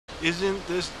Isn't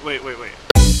this... Wait.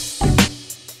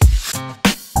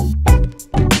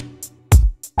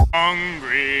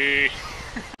 Hungry.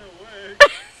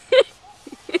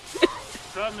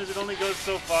 Problem is it only goes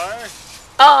so far.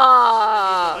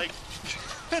 Ah. Like,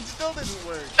 it still didn't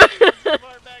work. As far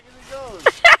back as it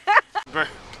goes.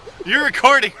 You're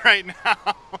recording right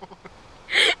now.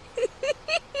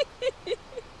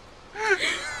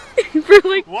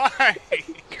 Really? Why?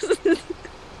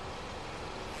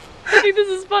 I think this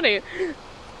is funny.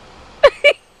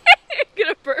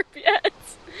 Gonna burp yet?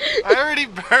 I already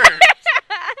burped.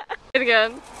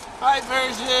 Again. Hi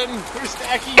version. We're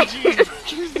stacking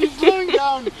cheeseburgers. They're blowing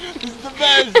down. This is the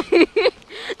best.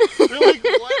 They're like,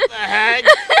 what the heck? No,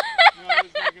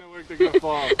 it's not gonna work. They're gonna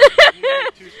fall. You need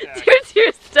like 2 stacks.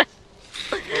 Two stacks.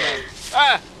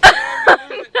 Ah!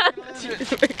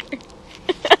 Cheeseburger.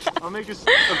 I'll make a...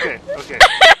 Okay.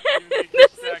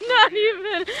 This is not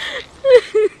even...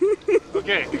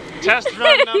 Okay, test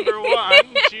run number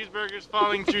 1. Cheeseburgers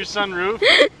falling through sunroof.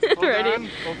 Hold Ready? on.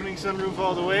 Opening sunroof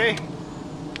all the way.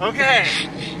 Okay.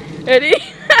 Ready?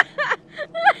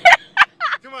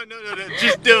 Come on, no.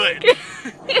 Just do it.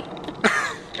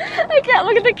 I can't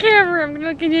look at the camera. I'm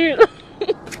looking at you.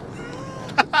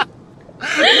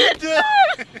 Do it.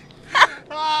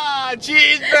 Ah,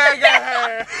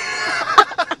 cheeseburger.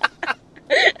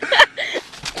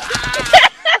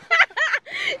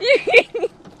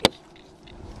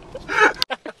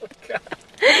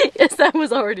 Yes, that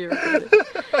was already recorded.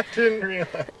 I didn't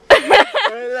realize.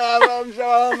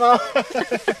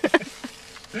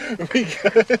 We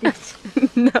good?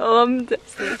 No, I'm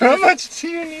just... How much do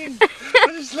you need?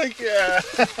 I'm just like, It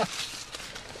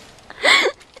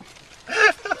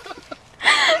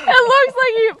looks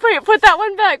like you... Wait, put that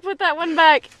one back. Put that one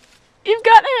back. You've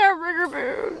got hamburger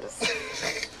boobs.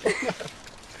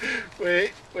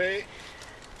 Wait.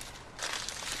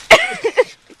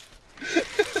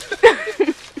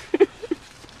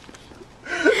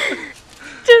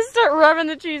 Just start rubbing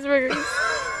the cheeseburgers.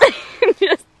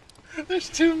 Just... There's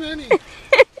too many. I'm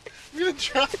gonna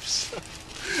drop some.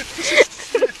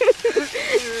 I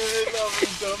love them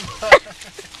so much.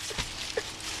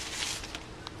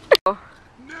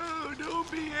 No, don't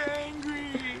be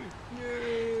angry.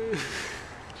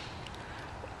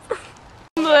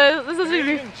 This is Can I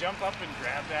even jump up and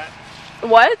grab that?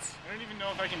 What? I don't even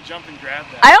know if I can jump and grab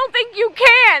that. I don't think you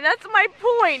can. That's my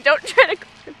point. Don't try to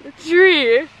climb the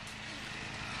tree.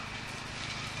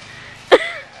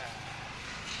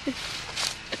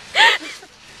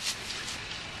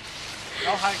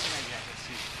 How high can I get? Let's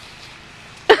see.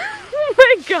 Oh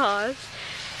my gosh.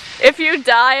 If you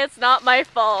die, it's not my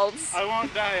fault. I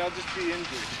won't die, I'll just be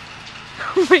injured.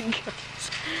 Oh my gosh.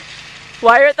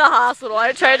 While you're at the hospital,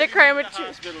 I tried to climb a tree.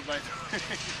 Hospital, by the way.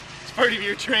 It's part of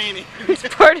your training. It's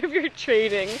part of your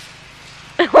training.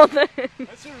 Well, then...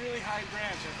 That's a really high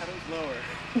branch. I thought it was lower.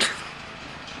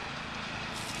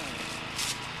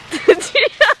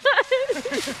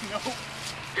 Nope.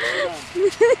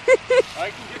 I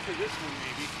can get to this one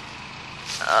maybe.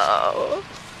 Oh.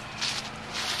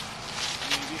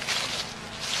 Maybe.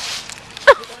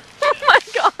 Oh my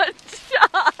god,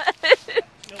 John!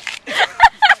 Nope. I'm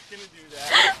not gonna do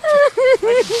that. I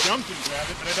can jump and grab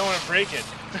it, but I don't want to break it.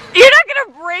 You're not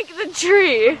gonna break the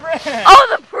tree!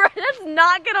 Oh, the bread! That's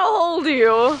not gonna hold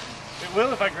you! It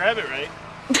will if I grab it right.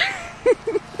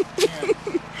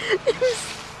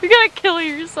 You're gonna kill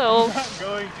yourself. I'm not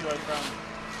going to, I promise.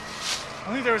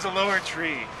 Only there was a lower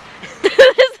tree. This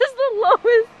is the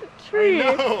lowest tree.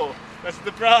 I know! That's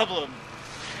the problem.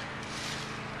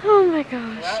 Oh my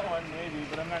gosh. That one maybe,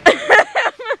 but I'm not going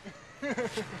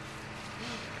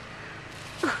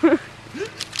to.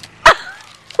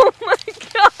 Oh my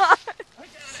god. I got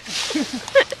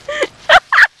it!